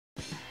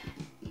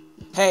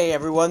Hey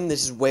everyone,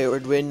 this is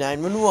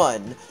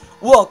WaywardWin911.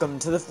 Welcome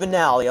to the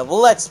finale of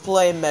Let's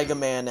Play Mega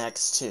Man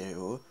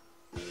X2.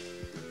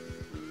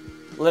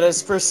 Let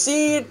us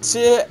proceed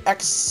to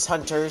X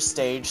Hunter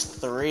Stage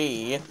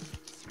 3.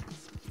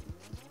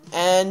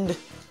 And,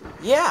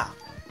 yeah.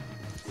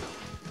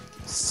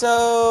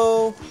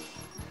 So...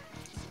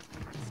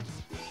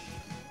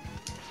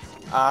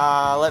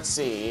 let's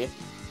see.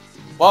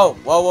 Whoa,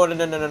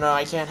 no,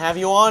 I can't have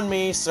you on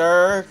me,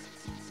 sir.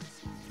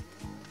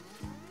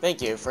 Thank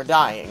you for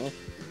dying.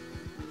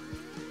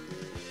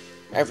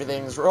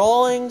 Everything's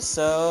rolling,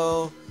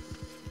 so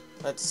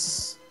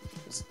let's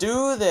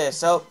do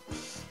this. Oh,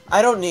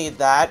 I don't need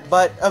that,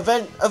 but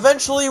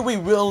eventually we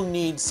will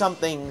need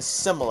something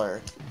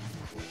similar.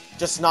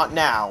 Just not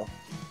now.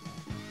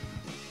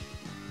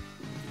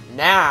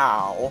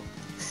 Now.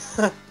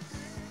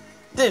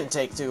 Didn't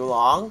take too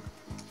long.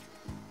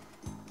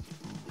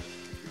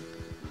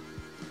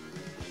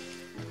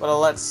 But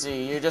let's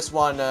see, you just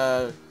want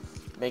to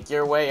make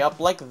your way up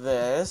like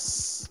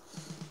this.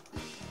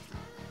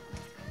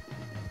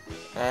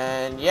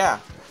 And yeah,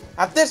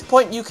 at this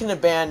point you can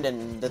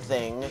abandon the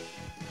thing,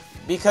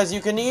 because you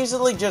can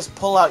easily just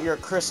pull out your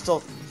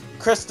crystal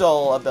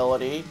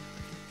ability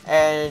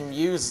and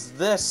use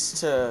this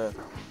to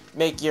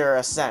make your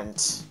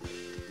ascent.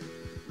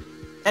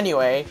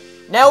 Anyway,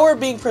 now we're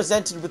being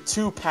presented with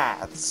two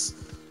paths.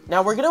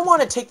 Now we're going to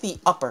want to take the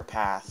upper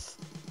path.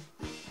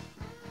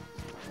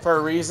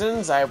 For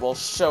reasons I will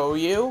show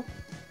you.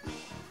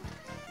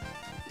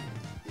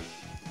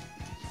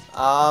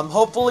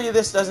 Hopefully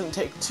this doesn't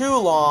take too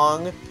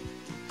long,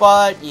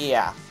 but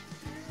yeah.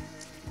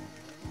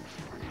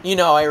 You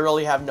know, I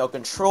really have no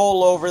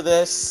control over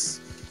this,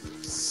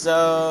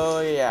 so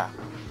yeah.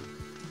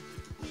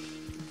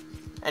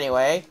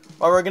 Anyway,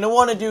 what we're gonna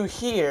want to do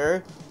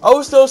here,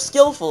 oh so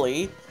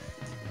skillfully,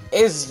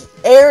 is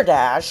air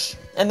dash,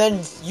 and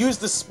then use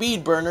the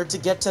speed burner to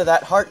get to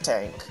that heart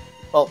tank.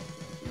 Well,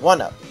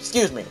 one-up,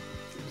 excuse me.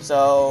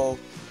 So,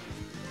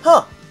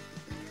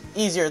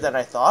 easier than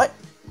I thought.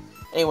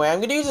 Anyway,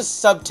 I'm gonna use a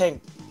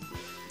sub-tank.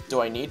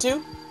 Do I need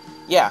to?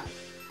 Yeah.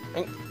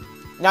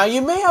 Now,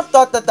 you may have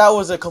thought that that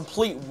was a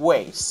complete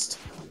waste,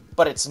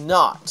 but it's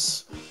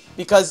not.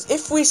 Because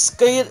if we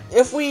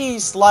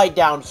slide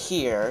down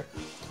here,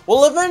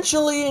 we'll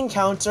eventually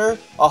encounter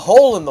a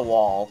hole in the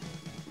wall.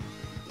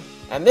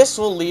 And this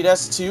will lead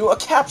us to a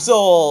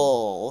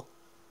capsule!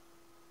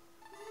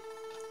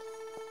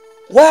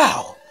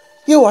 Wow!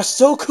 You are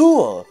so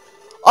cool!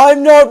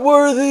 I'm not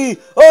worthy!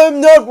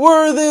 I'm not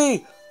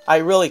worthy! I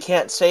really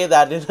can't say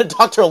that in a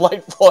Dr.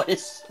 Light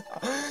voice.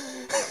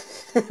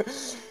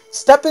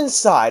 Step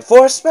inside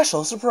for a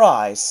special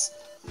surprise.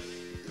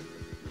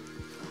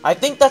 I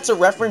think that's a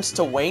reference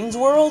to Wayne's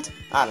World?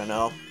 I don't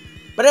know.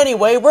 But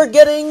anyway, we're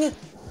getting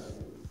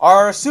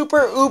our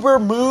super uber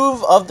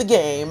move of the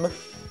game.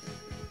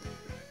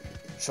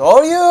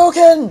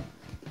 Shoryuken!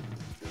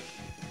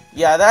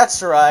 Yeah,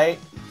 that's right.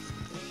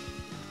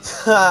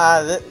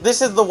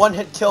 This is the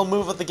one-hit kill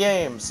move of the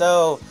game,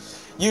 so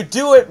you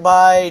do it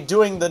by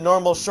doing the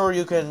normal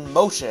Shoryuken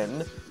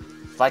motion,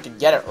 if I could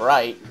get it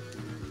right.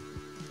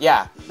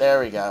 Yeah, there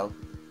we go.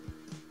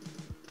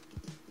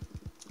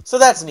 So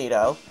that's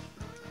neato.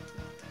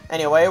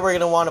 Anyway, we're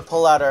going to want to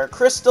pull out our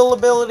crystal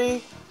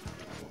ability,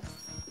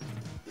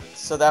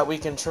 so that we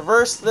can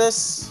traverse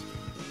this.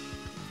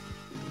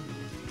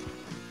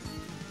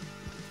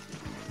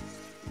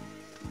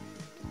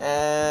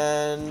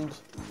 And...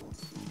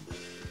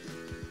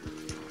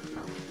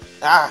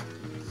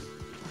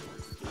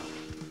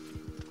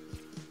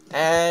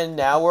 And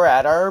now we're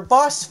at our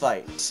boss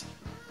fight.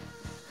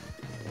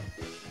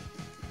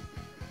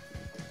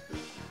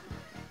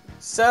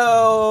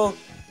 So,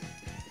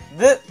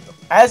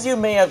 as you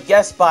may have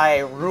guessed by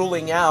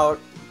ruling out,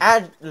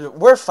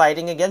 we're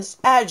fighting against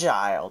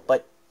Agile,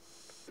 but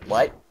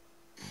what?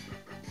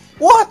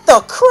 What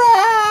the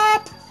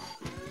crap?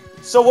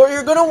 So what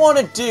you're gonna want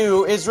to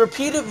do is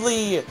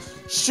repeatedly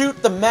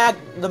shoot the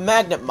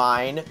magnet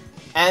mine,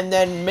 and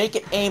then make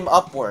it aim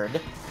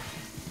upward.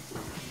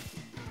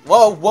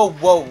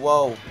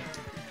 Whoa.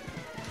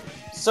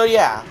 So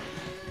yeah,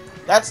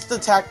 that's the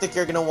tactic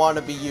you're gonna want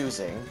to be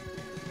using.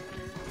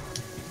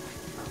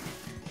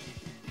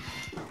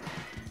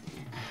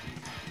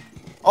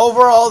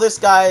 Overall, this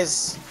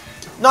guy's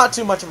not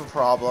too much of a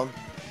problem.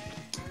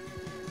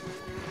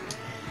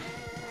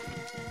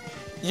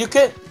 You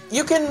can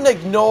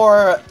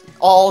ignore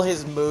all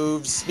his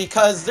moves,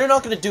 because they're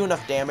not going to do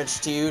enough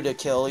damage to you to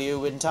kill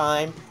you in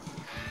time.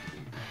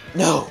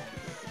 No,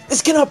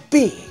 this cannot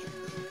be!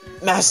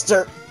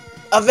 Master,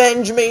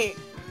 avenge me!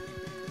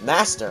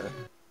 Master?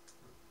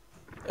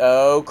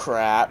 Oh,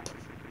 crap.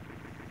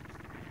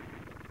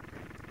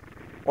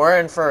 We're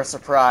in for a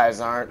surprise,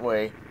 aren't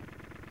we?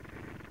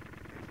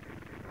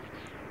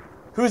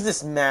 Who's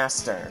this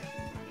master?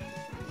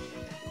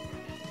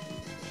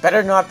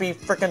 Better not be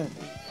frickin'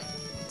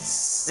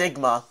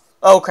 Sigma.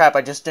 Oh crap,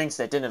 I just jinxed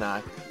it, didn't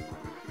I?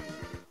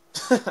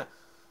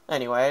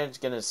 Anyway, I'm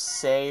just gonna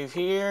save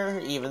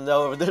here, even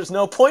though there's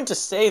no point to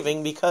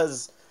saving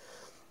because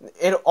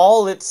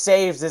All it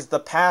saves is the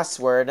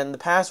password, and the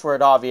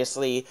password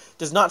obviously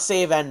does not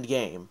save end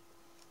game.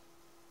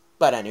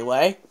 But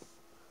anyway,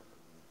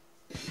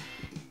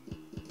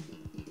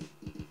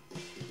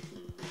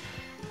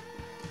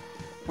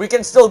 we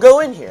can still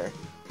go in here.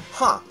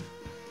 Huh.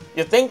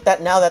 You'd think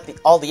that now that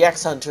all the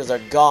X-Hunters are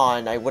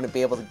gone, I wouldn't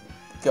be able to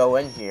go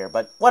in here,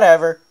 but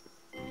whatever.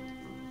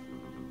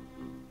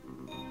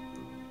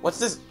 What's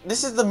this?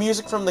 This is the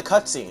music from the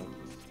cutscene.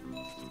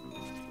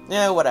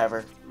 Yeah,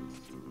 whatever.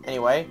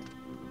 Anyway,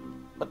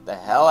 what the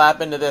hell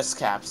happened to this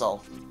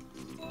capsule?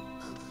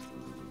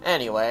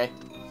 Anyway,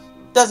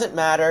 doesn't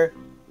matter.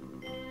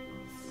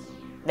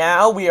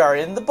 Now we are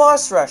in the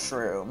boss rush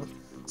room.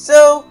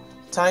 So,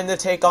 time to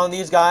take on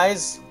these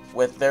guys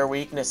with their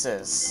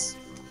weaknesses.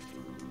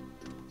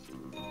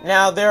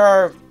 Now, there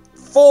are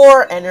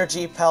 4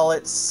 energy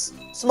pellets,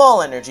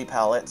 small energy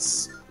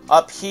pellets,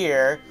 up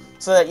here,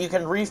 so that you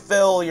can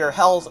refill your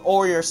health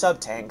or your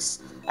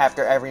sub-tanks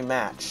after every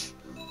match.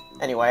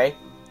 Anyway,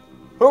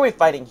 who are we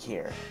fighting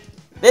here?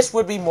 This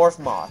would be Morph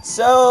Moth,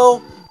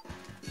 so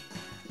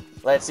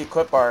let's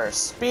equip our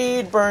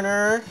Speed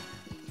Burner.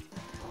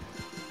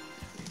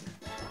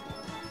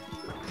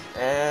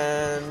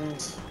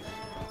 And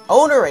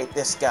onerate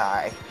this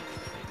guy.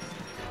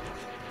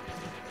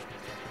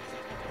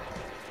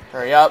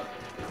 Hurry up.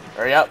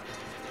 Hurry up.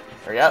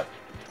 Hurry up.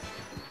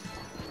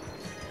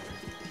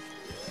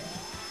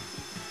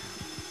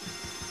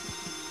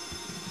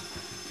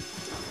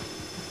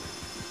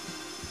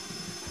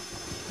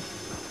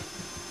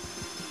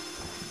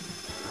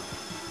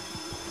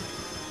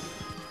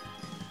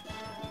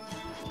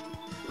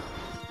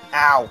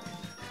 Ow.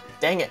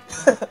 Dang it.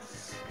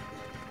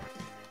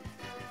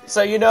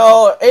 So, you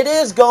know, it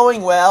is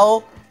going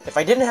well if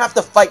I didn't have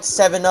to fight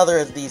 7 other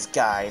of these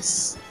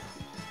guys.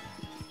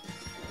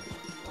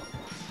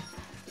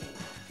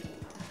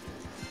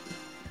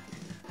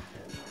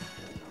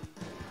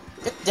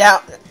 Get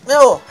down.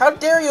 No, how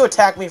dare you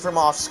attack me from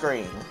off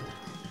screen?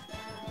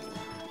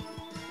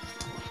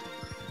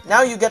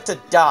 Now you get to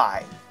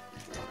die.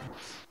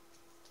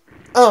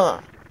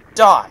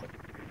 Die.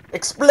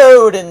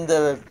 Explode in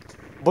the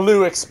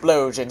blue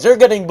explosions. You're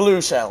getting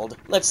blue shelled.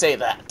 Let's say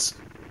that.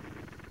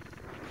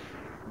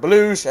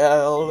 Blue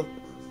shell.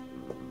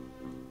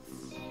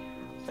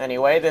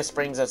 Anyway, this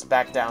brings us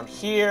back down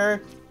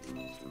here.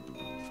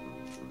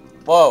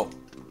 Whoa.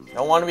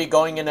 Don't want to be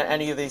going into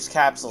any of these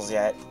capsules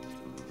yet.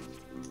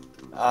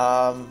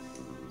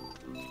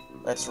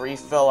 Let's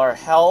refill our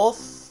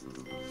health.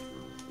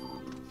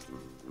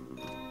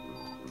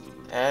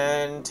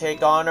 And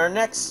take on our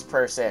next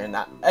person.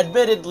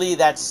 Admittedly,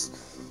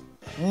 that's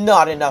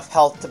not enough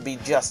health to be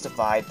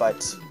justified,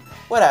 but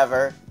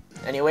whatever.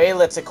 Anyway,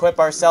 let's equip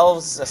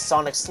ourselves a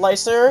Sonic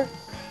Slicer.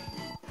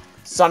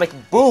 Sonic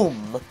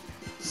Boom!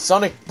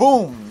 Sonic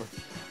Boom!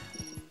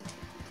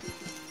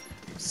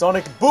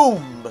 Sonic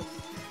Boom!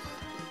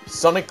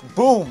 Sonic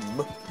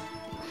Boom!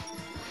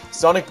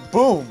 Sonic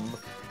Boom!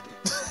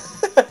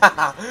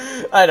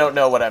 I don't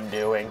know what I'm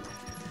doing.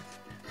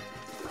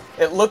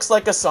 It looks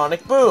like a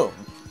Sonic Boom.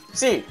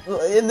 See,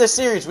 in this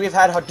series we've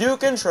had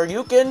Hadouken,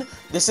 Shoryuken,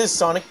 this is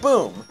Sonic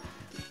Boom.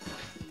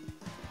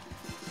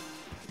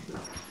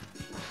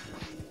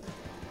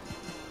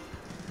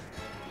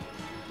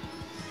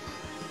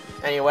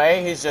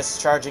 Anyway, he's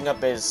just charging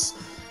up his,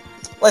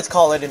 let's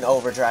call it an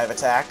overdrive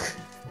attack.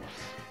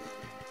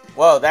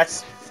 Whoa,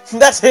 that's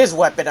his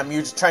weapon I'm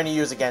trying to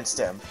use against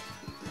him.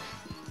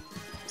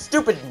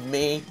 Stupid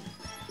me.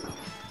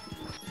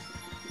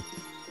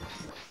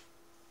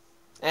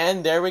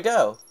 And there we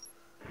go.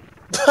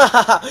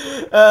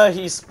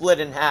 He split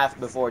in half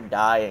before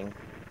dying.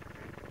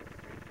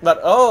 But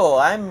oh,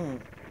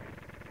 I'm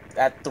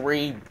at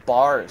 3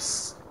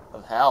 bars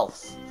of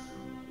health.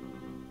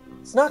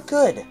 It's not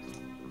good.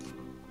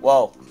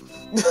 Whoa.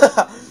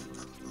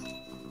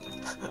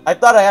 I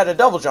thought I had a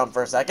double jump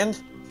for a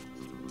second.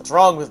 What's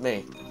wrong with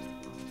me?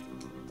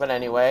 But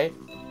anyway,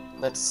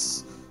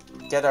 let's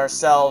get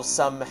ourselves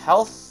some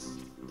health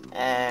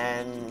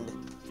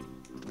and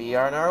be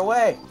on our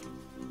way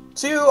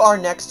to our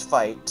next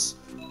fight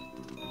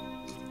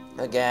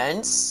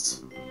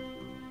against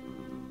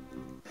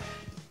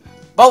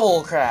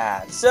Bubble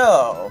Crab.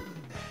 So,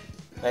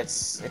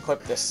 let's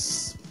equip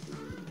this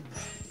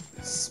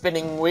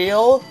spinning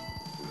wheel.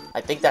 I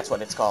think that's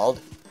what it's called.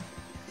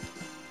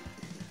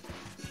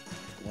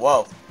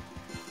 Whoa.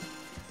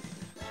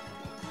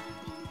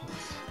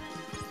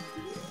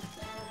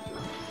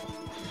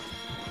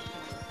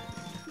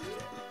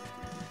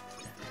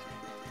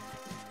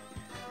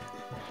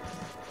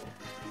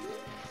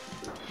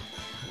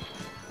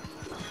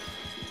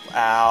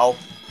 Ow.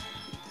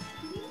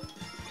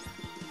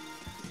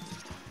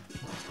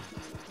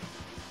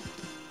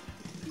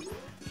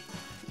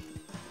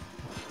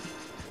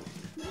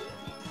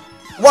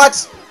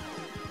 What?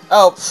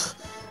 Oh,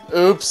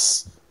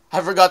 oops. I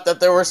forgot that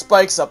there were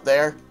spikes up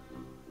there.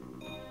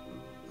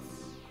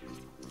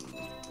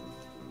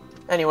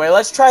 Anyway,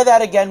 let's try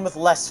that again with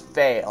less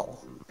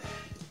fail.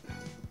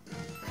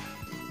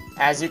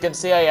 As you can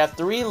see, I have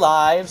 3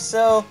 lives,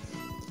 so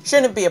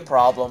shouldn't be a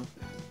problem.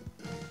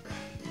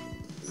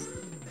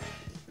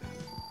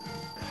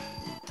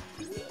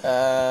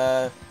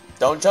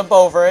 Don't jump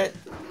over it.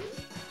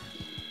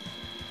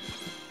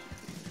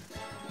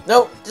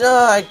 No,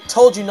 I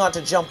told you not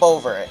to jump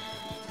over it.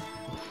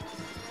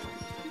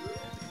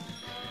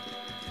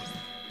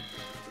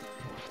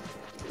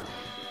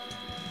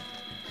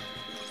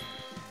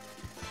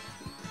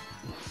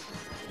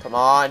 Come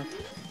on.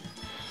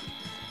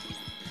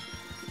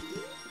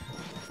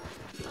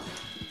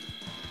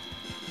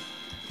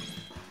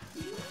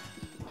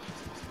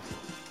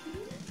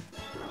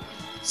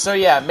 So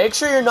yeah, make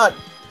sure you're not...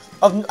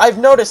 I've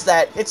noticed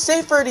that it's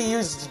safer to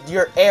use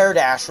your air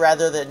dash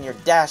rather than your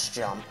dash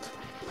jump.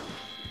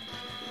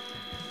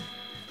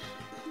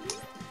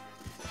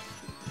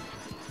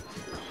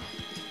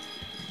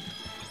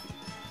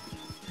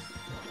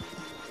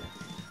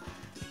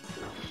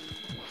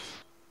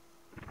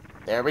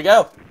 There we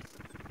go.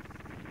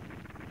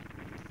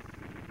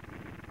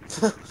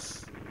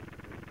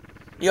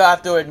 You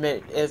have to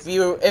admit, if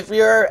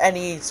you're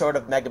any sort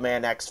of Mega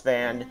Man X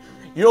fan,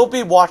 you'll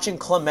be watching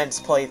Clement's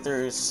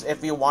playthroughs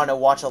if you want to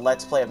watch a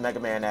Let's Play of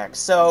Mega Man X.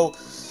 So,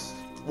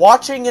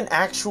 watching an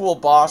actual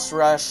boss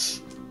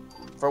rush,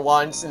 for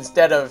once,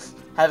 instead of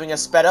having a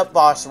sped up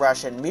boss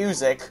rush and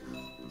music,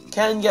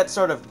 can get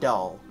sort of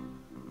dull.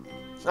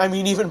 I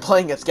mean, even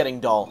playing it's getting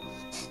dull.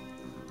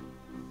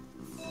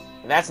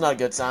 And that's not a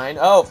good sign.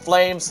 Oh,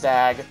 Flame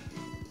Stag.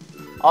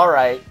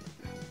 Alright.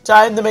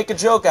 Time to make a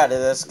joke out of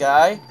this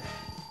guy.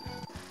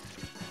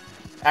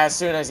 As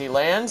soon as he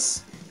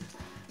lands.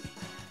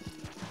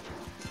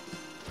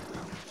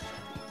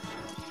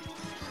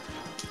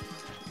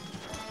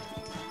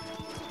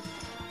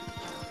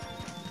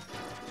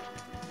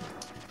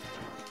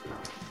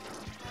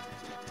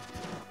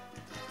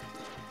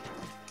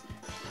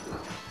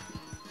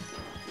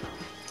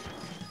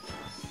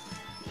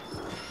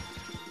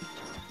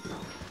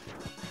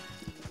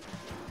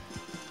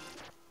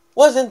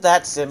 Wasn't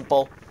that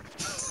simple?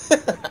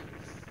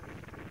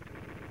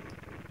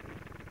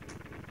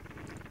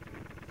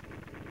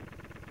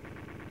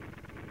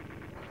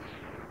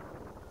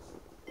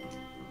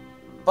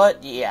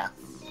 But yeah.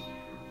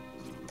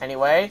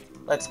 Anyway,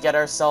 let's get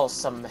ourselves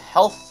some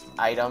health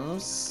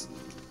items.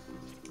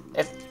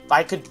 If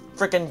I could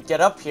frickin' get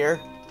up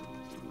here.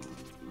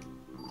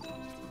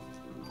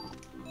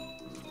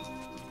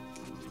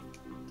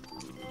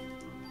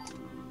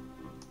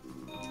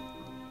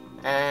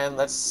 And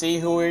let's see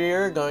who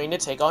we're going to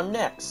take on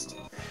next.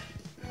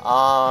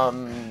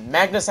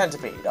 Magna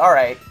Centipede.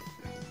 Alright.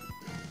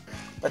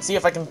 Let's see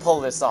if I can pull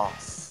this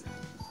off.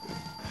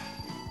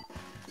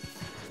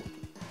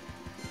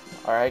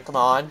 Alright, come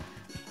on.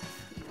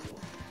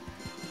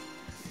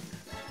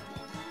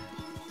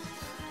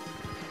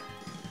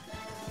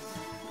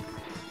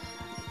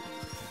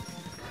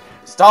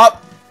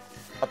 Stop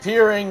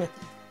appearing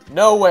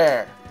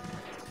nowhere.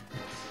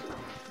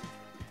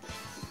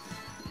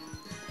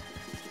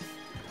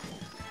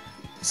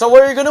 So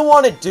what you're going to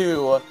want to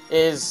do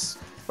is,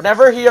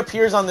 whenever he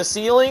appears on the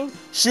ceiling,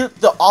 shoot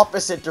the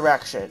opposite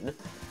direction.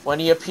 When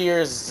he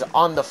appears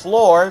on the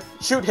floor,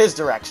 shoot his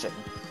direction.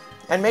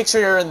 And make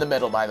sure you're in the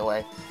middle, by the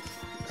way.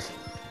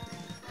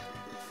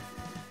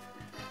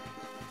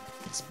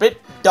 It's a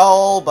bit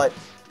dull, but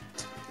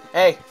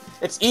hey,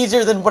 it's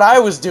easier than what I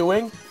was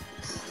doing.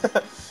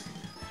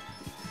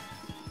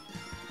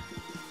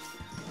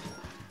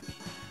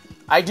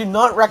 I do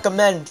not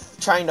recommend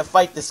trying to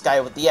fight this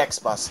guy with the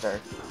X-Buster.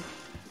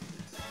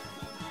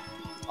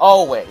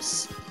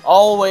 Always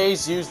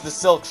use the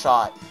Silk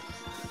Shot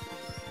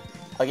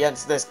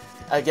against this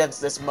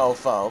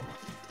mofo.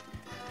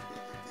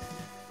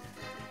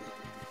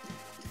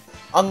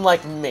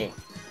 Unlike me.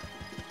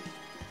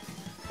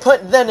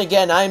 But then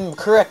again, I'm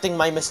correcting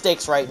my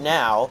mistakes right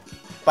now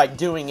by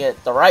doing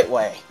it the right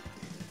way.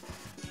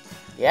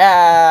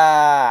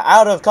 Yeah,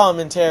 out of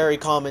commentary.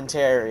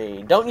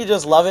 Don't you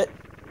just love it?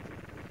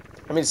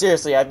 I mean,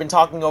 seriously, I've been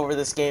talking over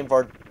this game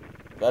for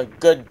a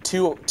good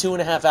two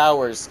and a half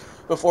hours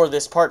before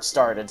this part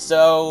started,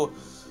 so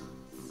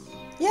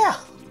yeah.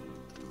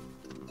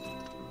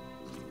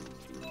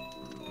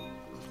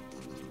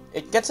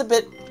 It gets a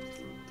bit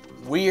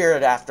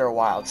weird after a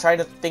while, trying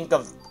to think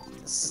of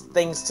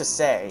things to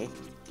say.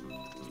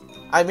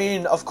 I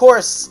mean, of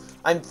course,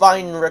 I'm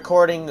fine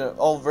recording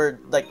over,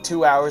 like,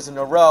 2 hours in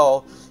a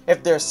row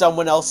if there's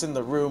someone else in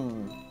the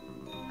room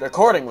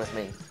recording with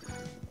me.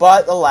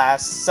 But,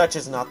 alas, such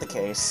is not the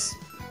case.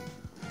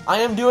 I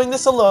am doing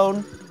this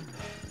alone.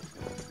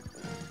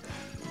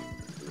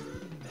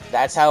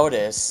 That's how it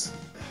is.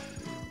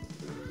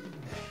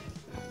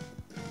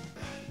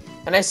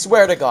 And I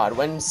swear to God,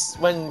 when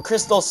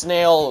Crystal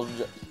Snail...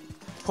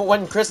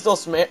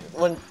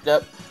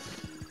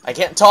 I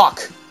can't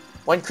talk!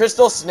 When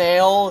Crystal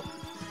Snail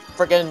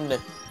frickin'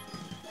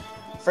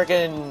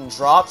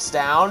 drops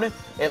down,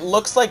 it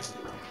looks like...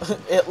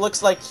 It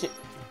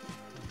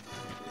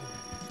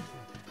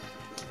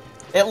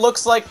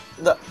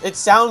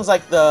sounds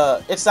like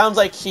the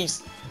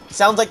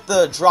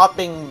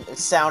dropping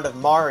sound of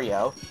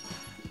Mario.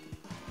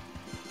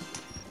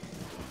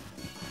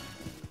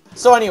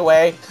 So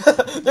anyway,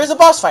 there's a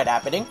boss fight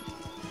happening,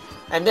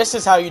 and this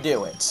is how you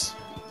do it.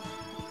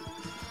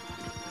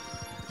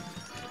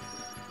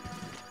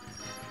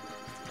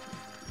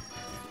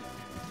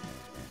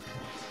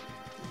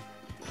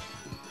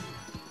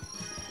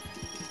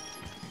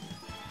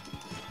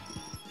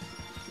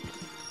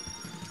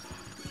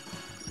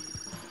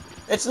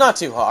 It's not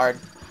too hard,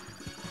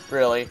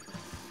 really.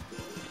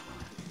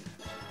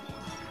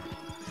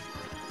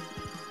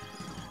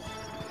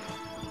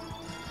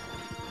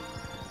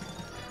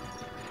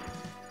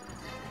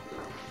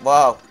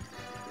 Whoa.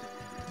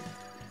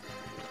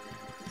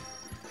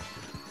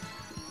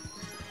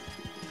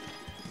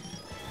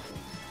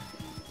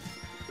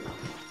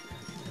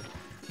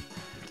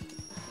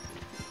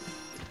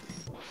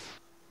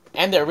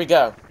 And there we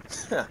go.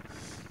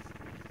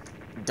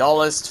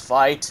 Dullest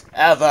fight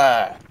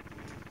ever.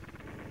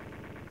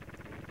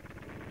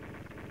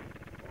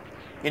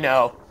 You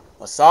know,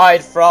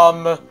 aside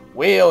from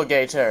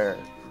Wheelgator,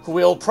 who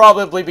we'll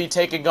probably be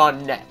taking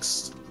on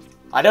next.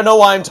 I don't know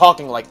why I'm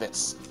talking like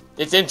this.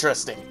 It's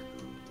interesting.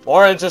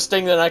 More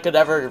interesting than I could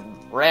ever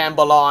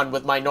ramble on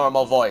with my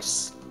normal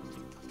voice.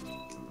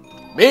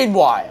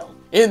 Meanwhile,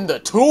 in the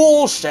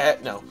tool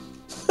shed... No.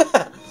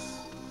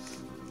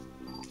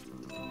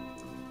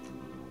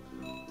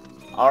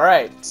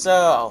 Alright,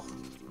 so...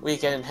 we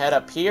can head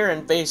up here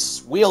and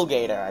face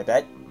Wheelgator, I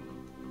bet.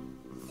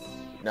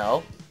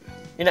 No.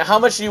 You know, how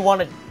much do you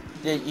want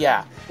to...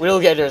 yeah,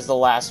 Wheelgator's the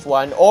last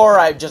one. Or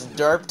I just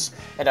derped,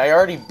 and I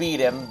already beat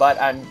him,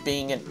 but I'm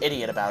being an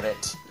idiot about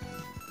it.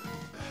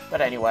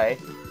 But anyway.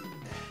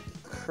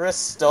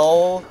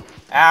 Crystal...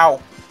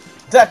 Ow.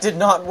 That did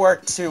not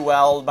work too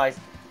well by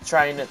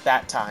trying it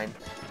that time.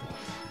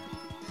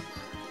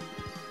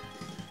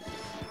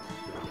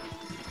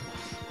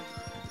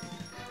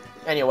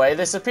 Anyway,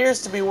 this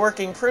appears to be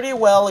working pretty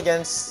well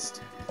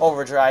against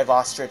Overdrive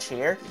Ostrich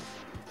here.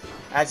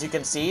 As you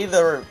can see,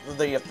 the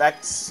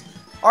effects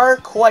are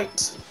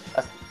quite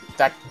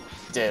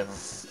effective.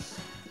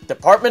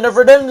 Department of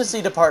Redundancy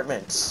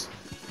Department.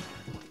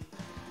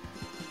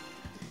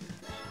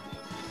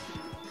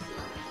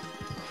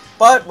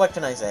 But what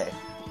can I say?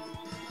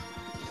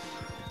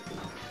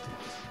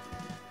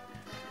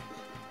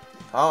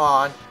 Come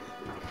on.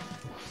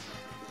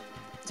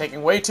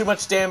 Taking way too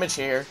much damage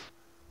here.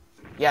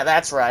 Yeah,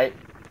 that's right.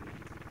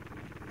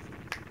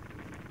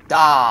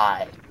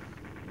 Die.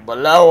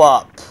 Blow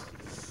up.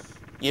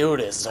 You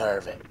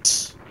deserve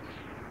it.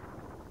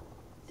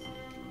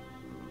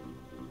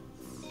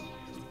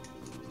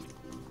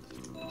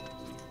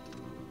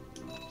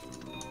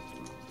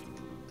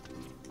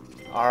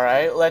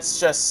 Alright, let's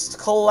just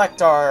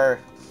collect our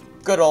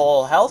good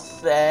old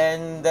health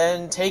and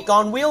then take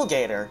on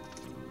Wheelgator.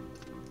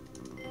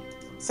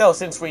 So,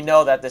 since we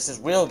know that this is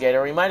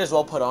Wheelgator, we might as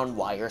well put on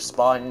Wire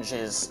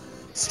Sponge's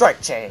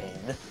Strike Chain.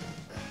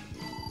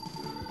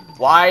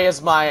 Why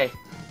is my...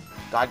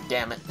 God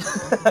damn it.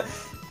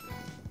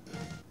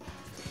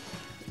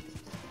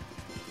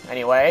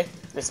 Anyway,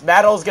 this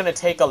battle's gonna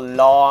take a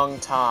long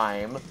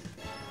time.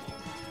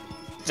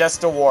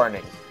 Just a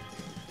warning.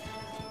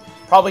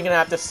 Probably gonna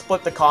have to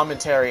split the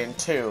commentary in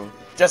two,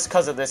 just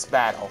because of this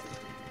battle.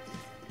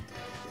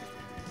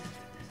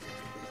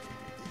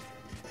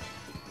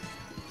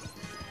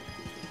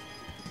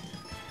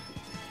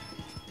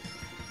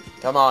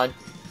 Come on.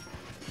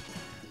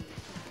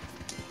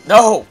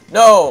 No!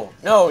 No!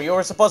 No! You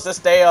were supposed to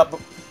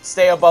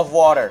stay above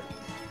water.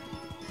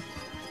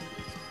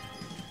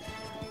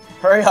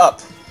 Hurry up!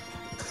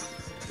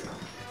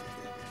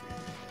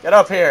 Get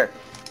up here!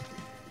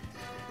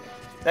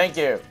 Thank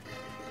you.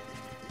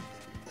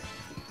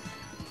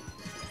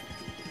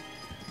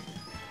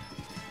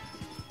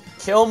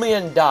 Kill me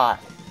and die.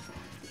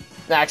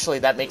 Actually,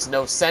 that makes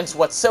no sense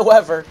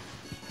whatsoever.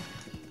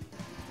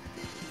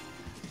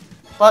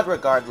 But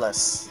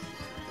regardless.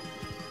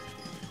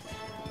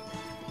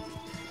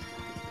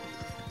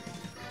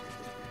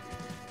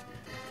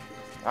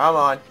 Come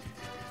on.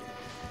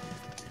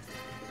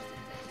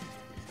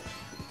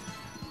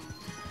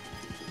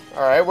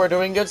 Alright, we're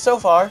doing good so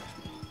far.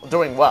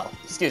 Doing well,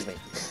 excuse me.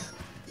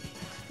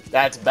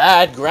 That's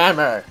bad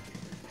grammar.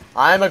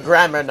 I'm a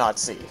grammar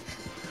Nazi.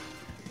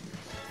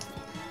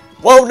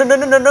 Whoa, no, no,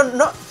 no, no, no,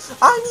 no!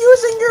 I'm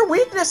using your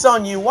weakness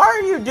on you! Why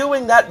are you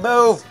doing that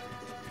move?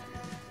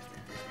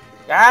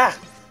 Ah!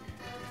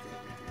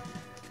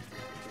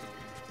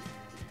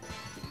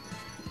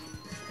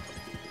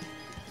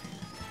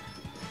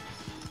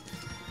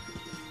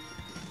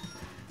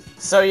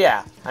 So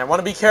yeah, I want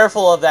to be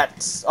careful of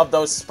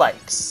those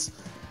spikes.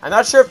 I'm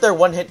not sure if they're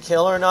one-hit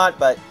kill or not,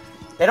 but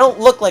they don't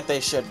look like they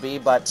should be,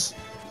 but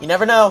you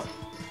never know.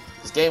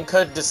 This game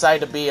could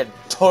decide to be a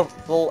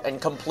total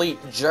and complete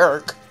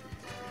jerk.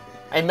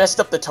 I messed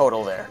up the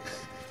total there.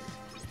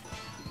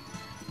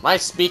 My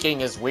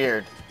speaking is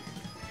weird.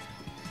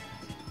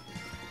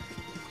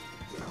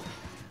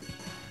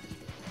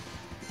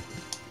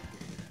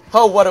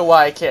 Oh, what do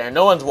I care?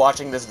 No one's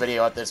watching this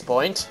video at this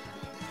point.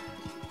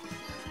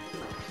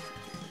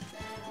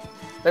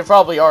 They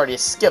probably already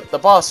skipped the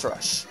boss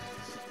rush.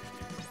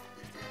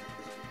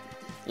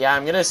 Yeah,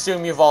 I'm gonna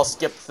assume you've all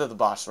skipped through the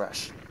boss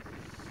rush.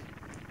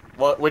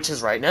 Which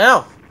is right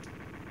now.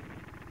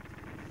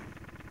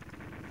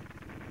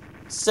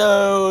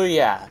 So,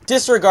 yeah.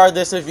 Disregard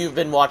this if you've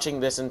been watching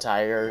this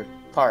entire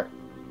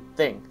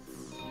thing.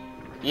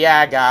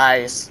 Yeah,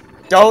 guys.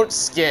 Don't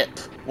skip.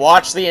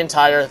 Watch the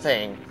entire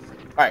thing.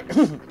 Alright.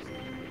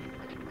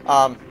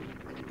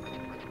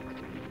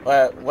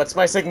 What's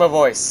my Sigma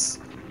voice?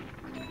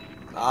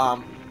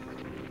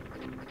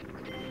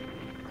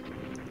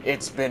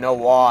 It's been a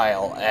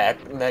while,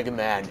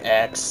 Megaman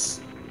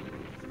X.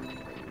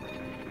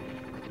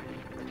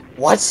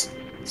 What?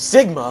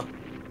 Sigma?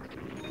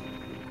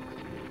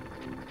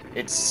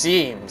 It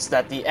seems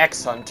that the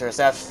X-Hunters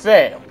have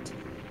failed,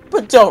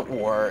 but don't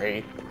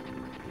worry.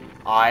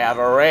 I have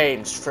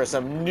arranged for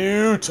some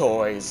new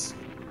toys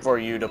for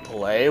you to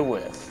play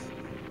with.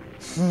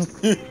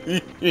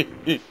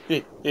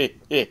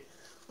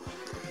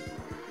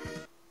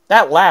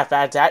 That laugh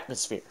adds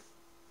atmosphere,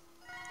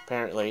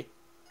 apparently.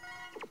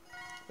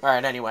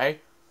 Alright, anyway.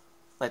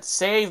 Let's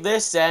save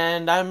this,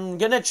 and I'm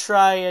gonna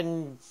try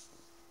and...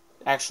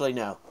 Actually,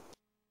 no.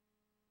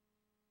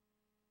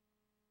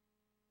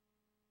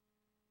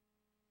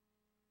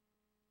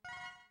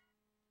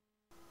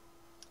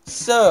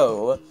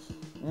 So,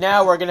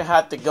 now we're gonna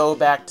have to go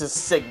back to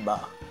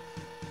Sigma.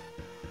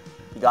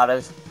 You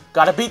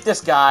gotta beat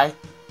this guy.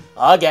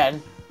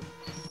 Again.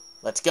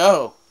 Let's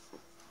go.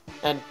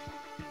 And...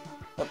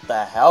 what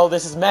the hell?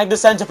 This is Magna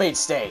Centipede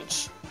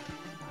stage.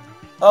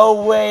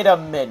 Oh, wait a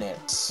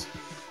minute.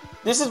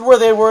 This is where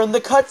they were in the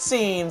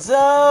cutscenes.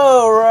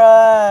 Oh,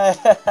 right.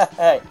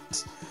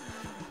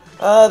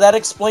 That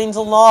explains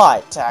a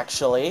lot,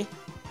 actually.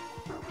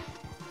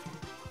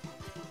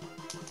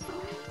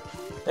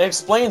 It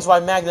explains why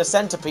Magna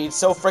Centipede's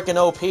so frickin'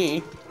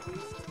 OP.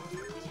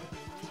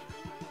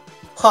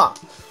 Huh.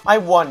 I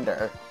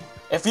wonder.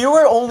 If you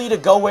were only to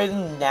go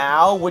in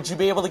now, would you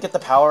be able to get the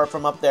power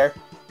from up there?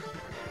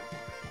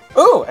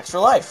 Ooh, extra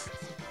life.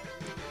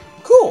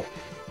 Cool.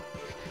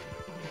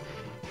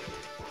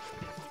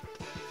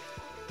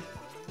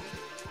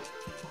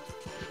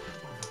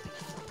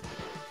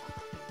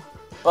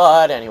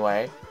 But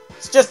anyway,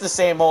 it's just the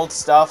same old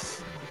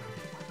stuff.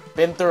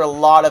 Been through a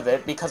lot of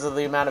it because of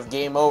the amount of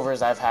game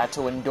overs I've had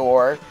to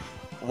endure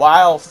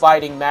while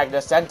fighting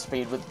Magna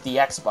Centipede with the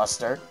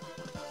X-Buster.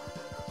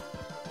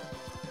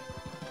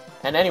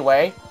 And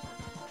anyway,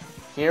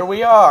 here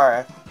we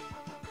are.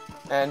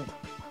 And...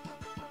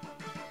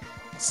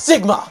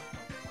 Sigma!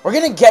 We're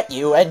gonna get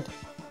you, and...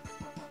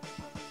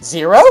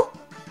 Zero?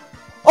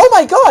 Oh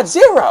my god,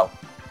 Zero!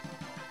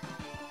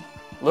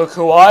 Look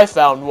who I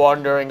found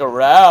wandering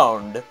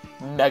around,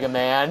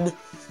 Megaman.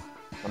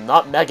 I'm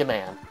not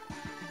Megaman.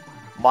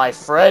 My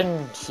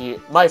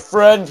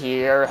friend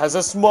here has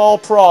a small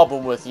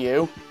problem with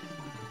you.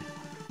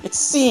 It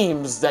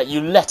seems that you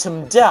let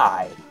him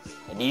die,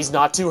 and he's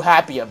not too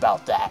happy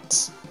about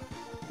that.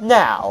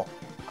 Now,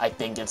 I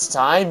think it's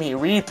time he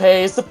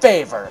repays the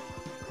favor.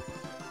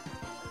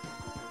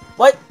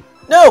 What?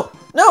 No!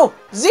 No!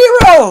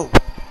 Zero!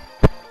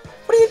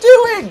 What are you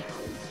doing?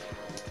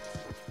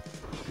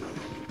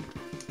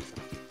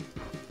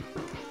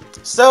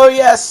 So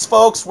yes,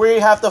 folks, we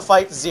have to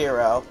fight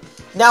Zero.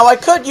 Now, I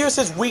could use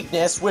his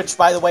weakness, which,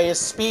 by the way, is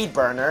Speed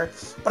Burner,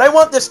 but I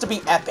want this to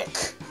be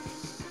epic.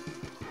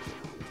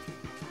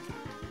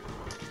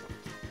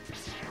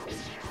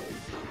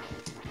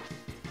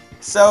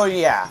 So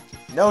yeah,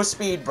 no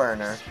Speed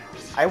Burner.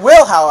 I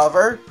will,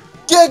 however,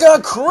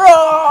 Giga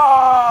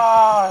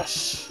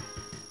Crush!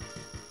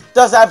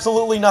 Does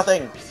absolutely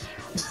nothing.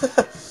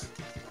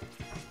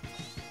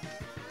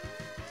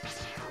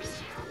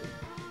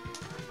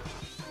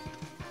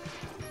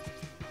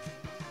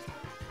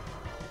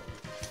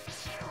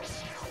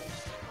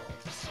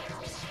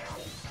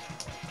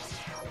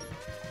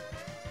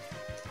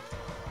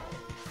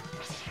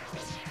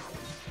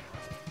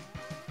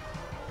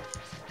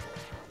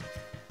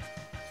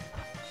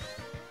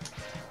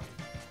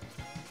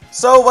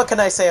 So, what can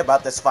I say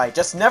about this fight?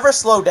 Just never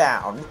slow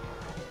down.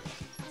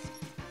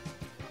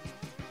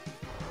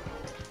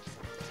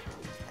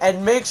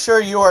 And make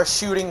sure you are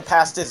shooting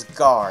past his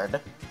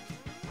guard.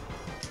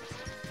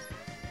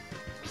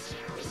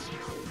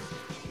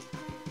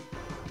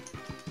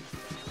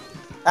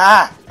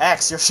 Ah!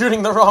 X, you're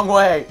shooting the wrong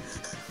way!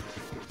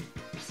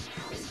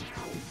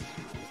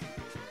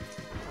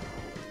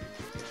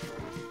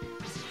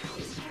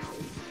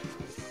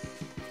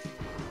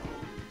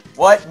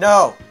 What?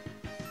 No!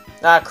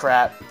 Ah,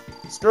 crap.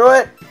 Screw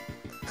it!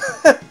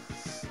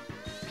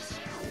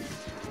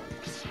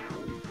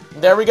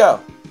 There we go.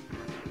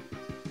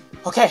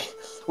 Okay,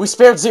 we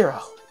spared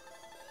Zero.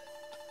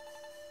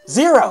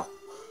 Zero!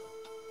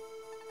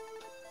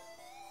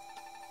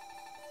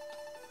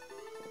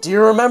 Do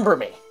you remember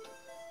me?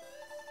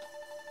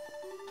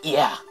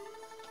 Yeah,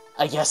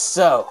 I guess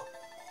so.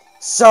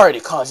 Sorry to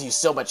cause you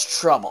so much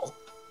trouble.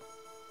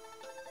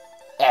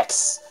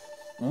 X,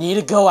 need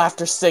to go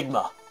after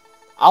Sigma.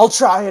 I'll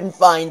try and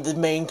find the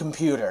main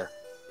computer.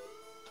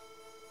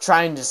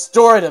 Try and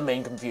destroy the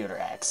main computer,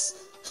 X.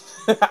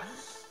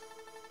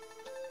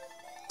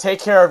 Take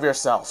care of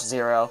yourself,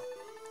 Zero.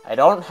 I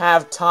don't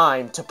have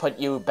time to put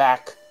you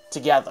back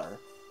together.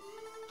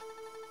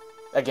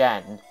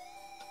 Again.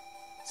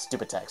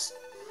 Stupid text.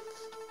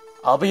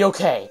 I'll be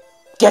okay.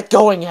 Get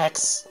going,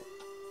 X!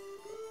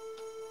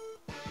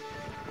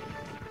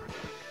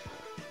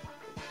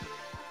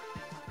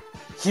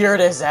 Here it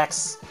is,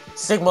 X.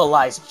 Sigma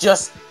lies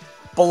just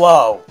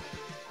below.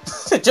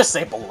 Just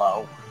say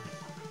below.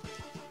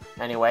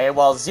 Anyway,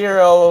 while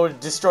Zero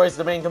destroys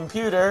the main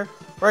computer,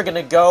 we're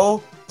gonna go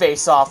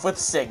face off with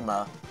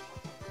Sigma.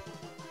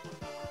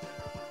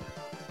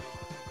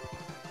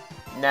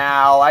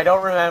 Now, I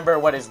don't remember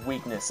what his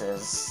weakness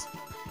is.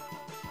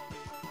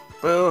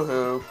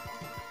 Boo-hoo.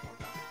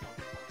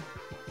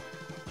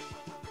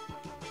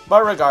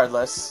 But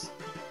regardless...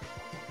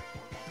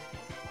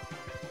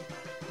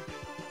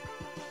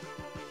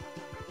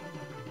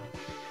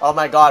 Oh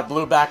my god,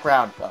 blue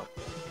background. Oh.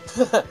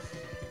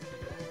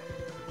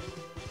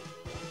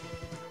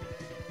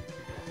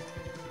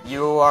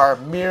 You are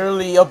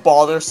merely a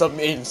bothersome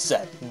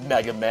insect,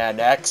 Megaman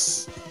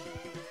X.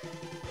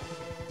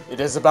 It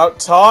is about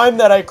time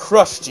that I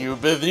crushed you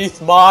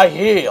beneath my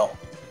heel.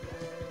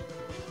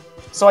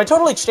 So I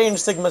totally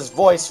changed Sigma's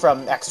voice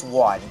from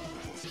X1.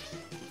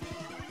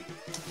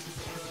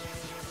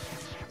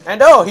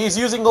 And oh, he's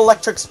using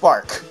Electric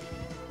Spark.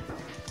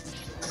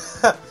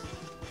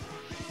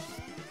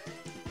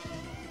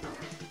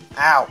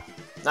 Ow.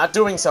 Not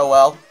doing so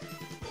well.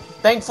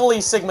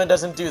 Thankfully, Sigma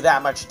doesn't do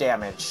that much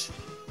damage.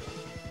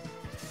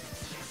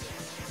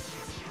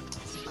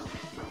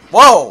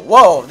 Whoa,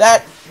 whoa,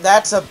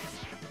 that's a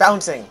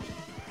bouncing.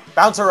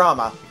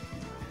 Bouncerama.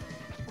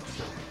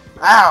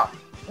 Ow!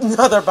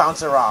 Another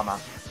Bouncerama.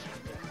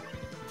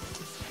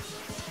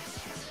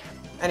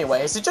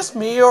 Anyway, is it just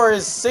me, or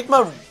is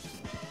Sigma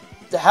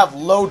have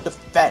low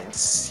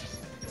defense?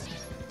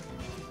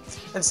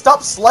 And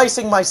stop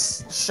slicing my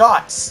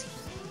shots!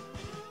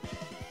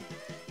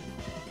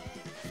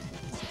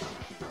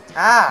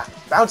 Ah!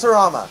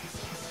 Bouncerama.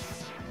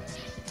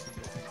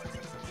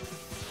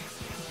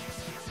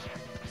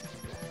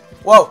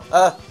 Whoa,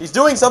 he's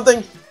doing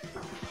something!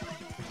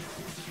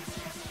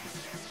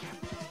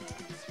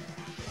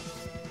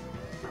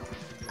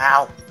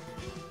 Ow.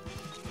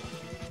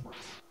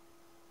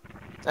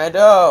 And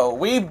oh,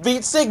 we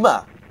beat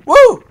Sigma!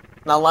 Woo!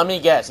 Now let me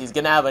guess, he's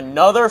gonna have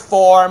another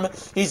form,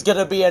 he's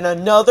gonna be in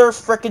another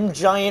frickin'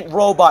 giant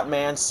robot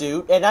man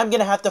suit, and I'm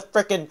gonna have to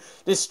frickin'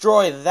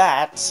 destroy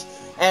that,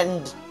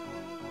 and...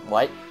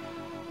 What?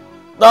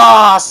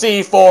 Ah,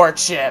 C4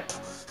 chip!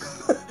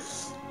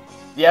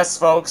 Yes,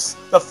 folks,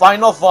 the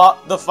final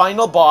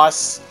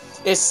boss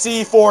is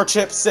C4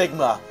 chip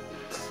Sigma.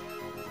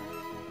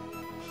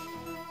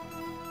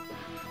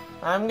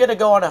 I'm gonna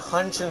go on a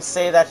hunch and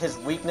say that his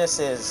weakness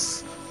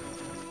is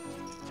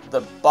the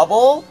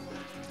bubble.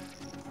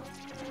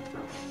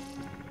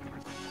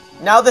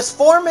 Now, this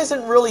form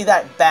isn't really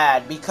that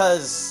bad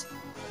because,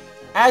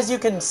 as you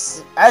can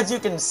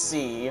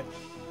see,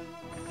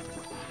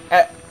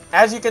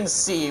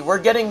 we're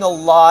getting a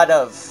lot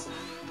of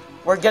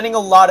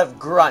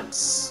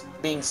grunts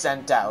being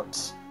sent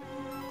out.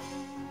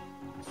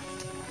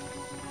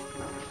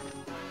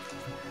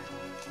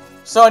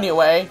 So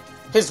anyway,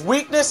 his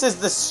weakness is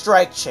the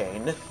strike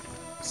chain,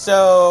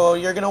 so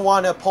you're gonna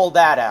want to pull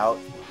that out.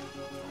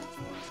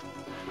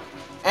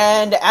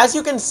 And as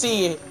you can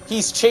see,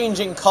 he's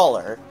changing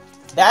color.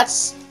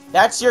 That's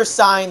your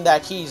sign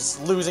that he's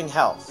losing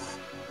health.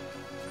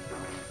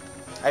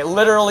 I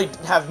literally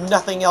have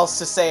nothing else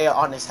to say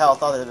on his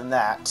health other than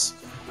that.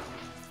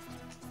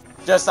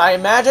 Just, I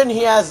imagine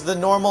he has the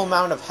normal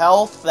amount of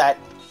health that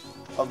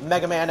a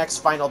Mega Man X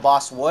final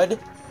boss would.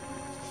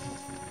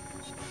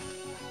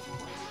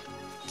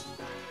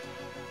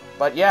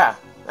 But yeah,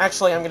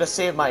 actually I'm gonna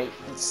save my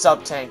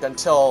sub-tank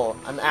until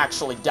I'm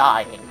actually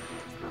dying.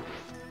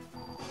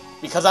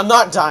 Because I'm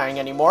not dying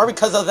anymore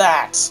because of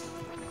that!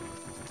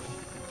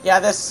 Yeah,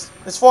 this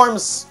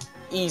form's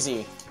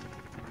easy.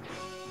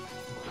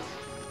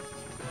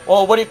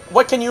 Well,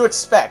 what can you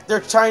expect? They're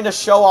trying to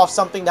show off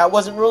something that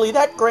wasn't really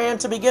that grand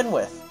to begin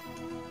with.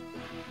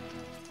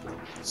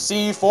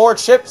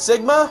 C4 chip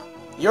Sigma,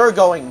 you're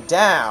going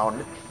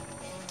down.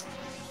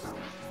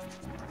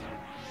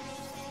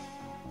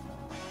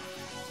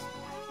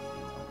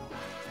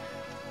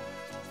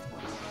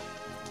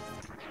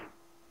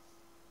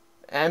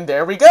 And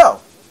there we go.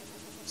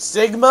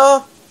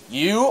 Sigma,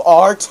 you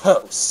are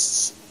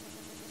toast.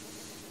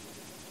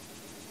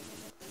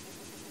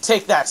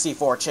 Take that,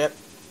 C4 chip.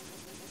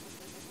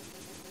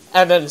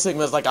 And then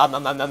Sigma's like,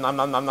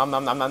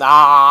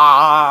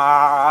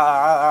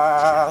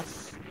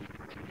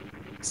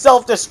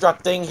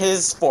 self-destructing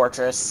his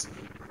fortress.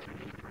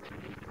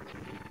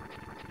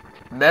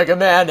 Mega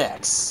Man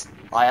X,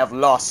 I have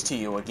lost to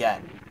you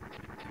again.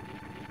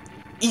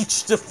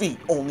 Each defeat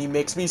only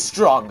makes me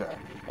stronger,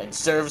 and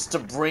serves to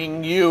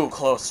bring you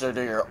closer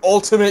to your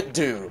ultimate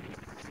doom.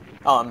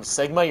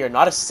 Sigma, you're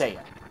not a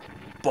Saiyan,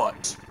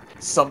 but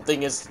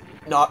something is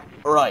not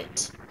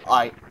right.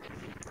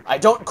 I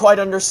don't quite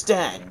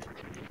understand.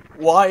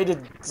 Why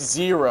did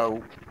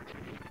Zero...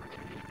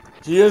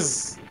 He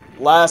is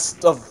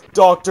last of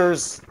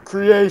Doctor's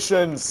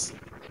creations.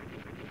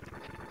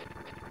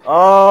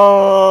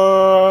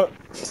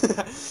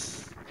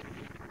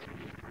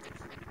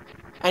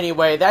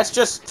 Anyway, that's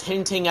just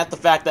hinting at the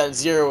fact that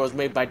Zero was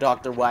made by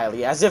Dr.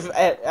 Wily, as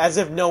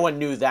if no one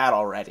knew that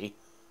already.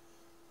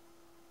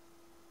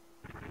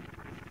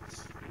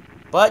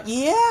 But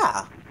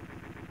yeah.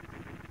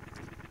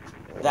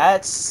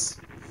 that's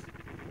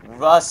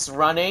us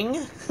running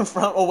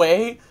from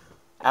away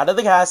out of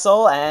the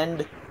castle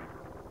and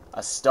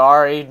a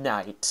starry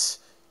night.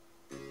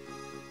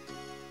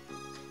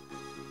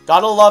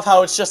 Gotta love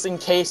how it's just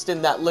encased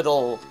in that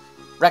little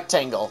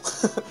rectangle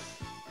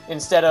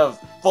instead of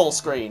full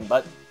screen,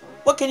 but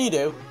what can you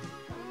do?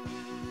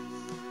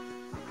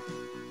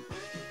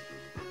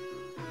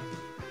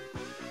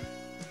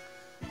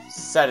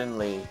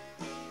 Suddenly,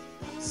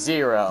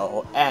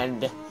 0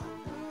 and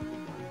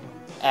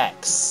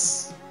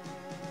X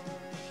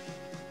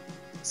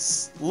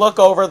look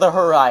over the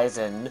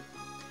horizon,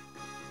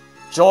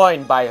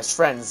 joined by his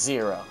friend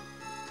 0.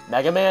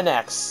 Megaman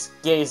X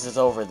gazes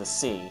over the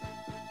sea.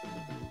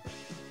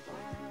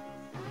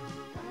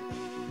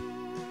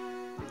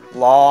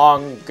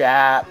 Long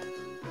gap.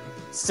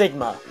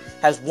 Sigma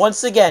has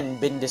once again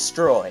been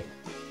destroyed,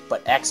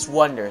 but X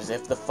wonders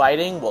if the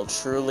fighting will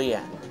truly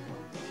end.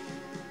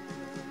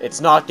 It's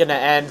not gonna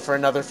end for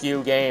another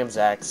few games,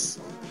 X.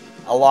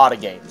 A lot of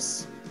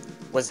games.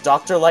 Was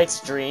Dr. Light's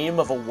dream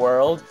of a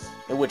world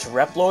in which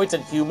Reploids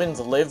and humans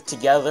lived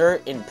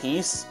together in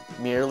peace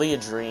merely a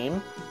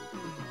dream?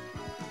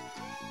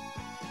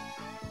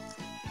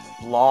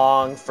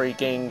 Long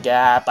freaking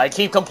gap. I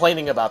keep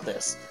complaining about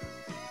this.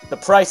 The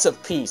price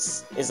of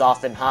peace is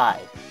often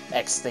high,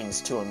 X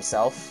thinks to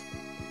himself.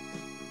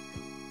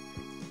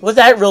 Was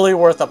that really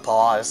worth a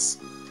pause?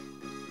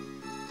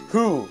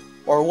 Who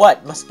or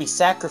what must be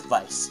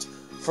sacrificed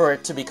for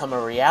it to become a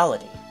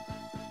reality?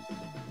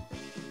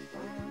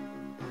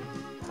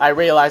 I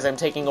realize I'm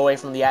taking away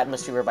from the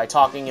atmosphere by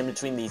talking in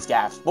between these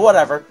gaps, but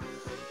whatever.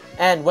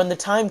 And when the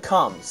time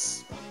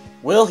comes,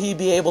 will he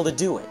be able to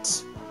do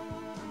it?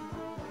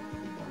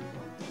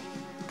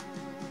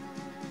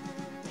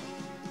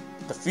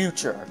 The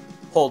future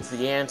holds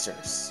the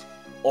answers.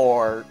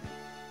 Or...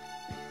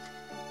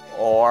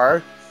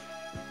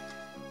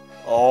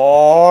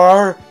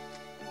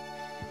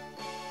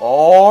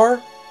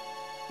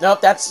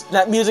 Nope,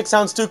 that music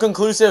sounds too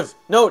conclusive.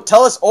 No,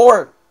 tell us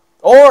no,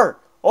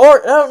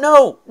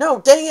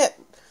 dang it!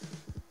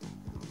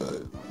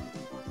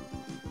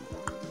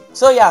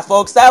 So yeah,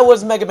 folks, that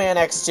was Mega Man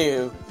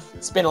X2.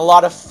 It's been a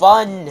lot of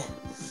fun.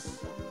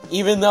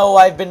 Even though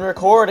I've been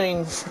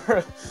recording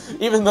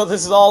even though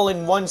this is all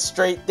in one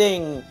straight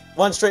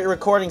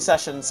recording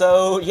session,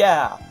 so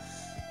yeah.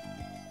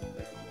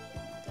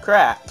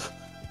 Crap.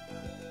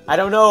 I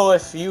don't know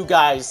if you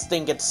guys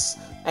think it's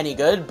any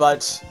good,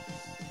 but,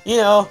 you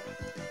know,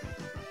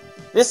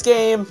 this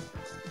game,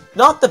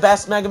 not the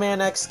best Mega Man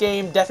X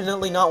game,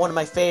 definitely not one of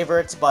my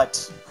favorites,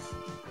 but,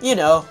 you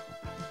know,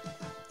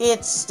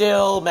 it's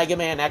still Mega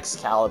Man X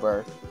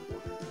caliber.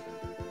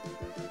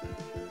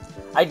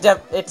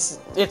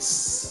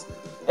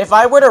 If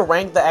I were to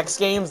rank the X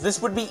games, this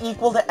would be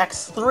equal to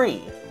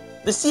X3,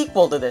 the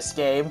sequel to this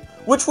game,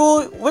 which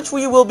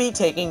we will be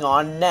taking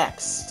on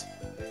next.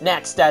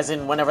 Next, as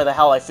in whenever the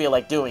hell I feel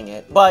like doing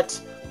it. But,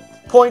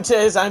 point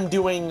is, I'm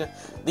doing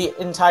the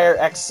entire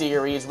X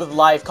series with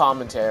live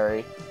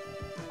commentary.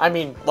 I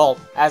mean, well,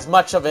 as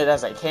much of it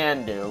as I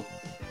can do.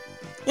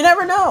 You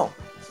never know.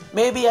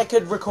 Maybe I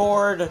could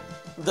record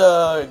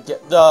the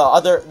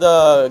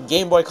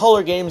Game Boy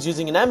Color games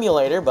using an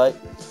emulator, but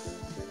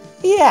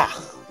yeah.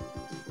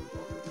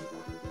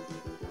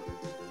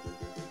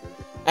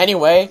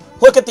 Anyway,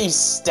 look at these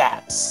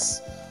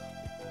stats.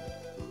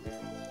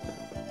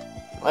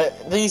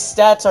 These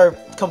stats are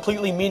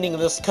completely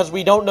meaningless because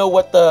we don't know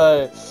what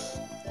the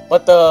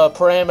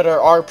parameter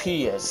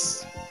RP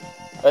is.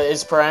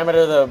 Is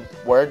parameter the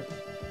word?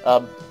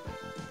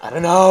 I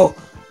don't know.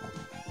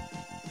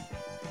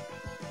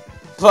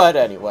 But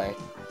anyway.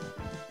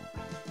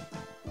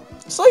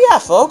 So yeah,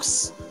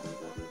 folks.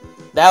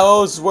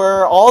 Those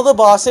were all the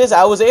bosses.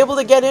 I was able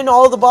to get in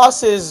all the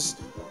bosses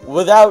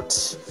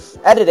without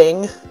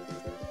editing.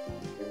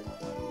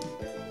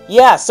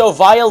 Yeah, so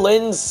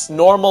Violen's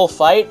normal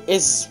fight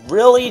is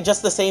really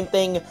just the same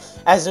thing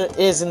as it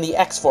is in the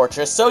X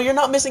Fortress, so you're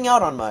not missing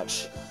out on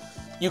much.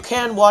 You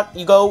can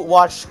go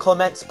watch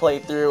Clement's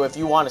playthrough if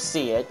you want to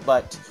see it,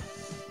 but,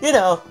 you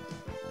know,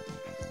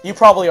 you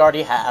probably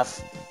already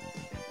have.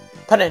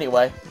 But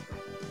anyway,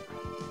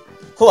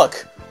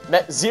 look,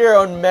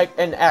 Zero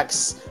and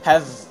X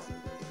have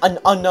an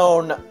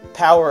unknown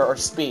power or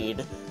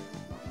speed.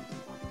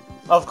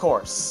 Of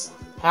course,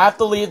 have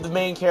to leave the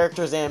main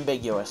characters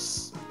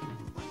ambiguous.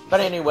 But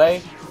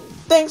anyway,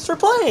 thanks for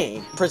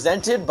playing,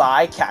 presented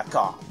by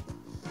Capcom.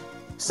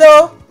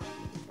 So,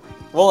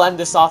 we'll end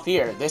this off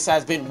here. This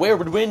has been Where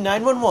Would Win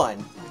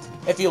 911.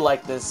 If you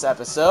like this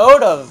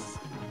episode of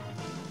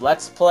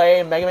Let's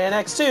Play Mega Man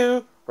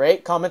X2,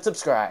 rate, comment,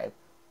 subscribe.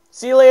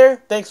 See you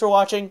later, thanks for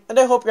watching, and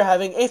I hope you're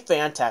having a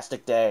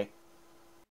fantastic day.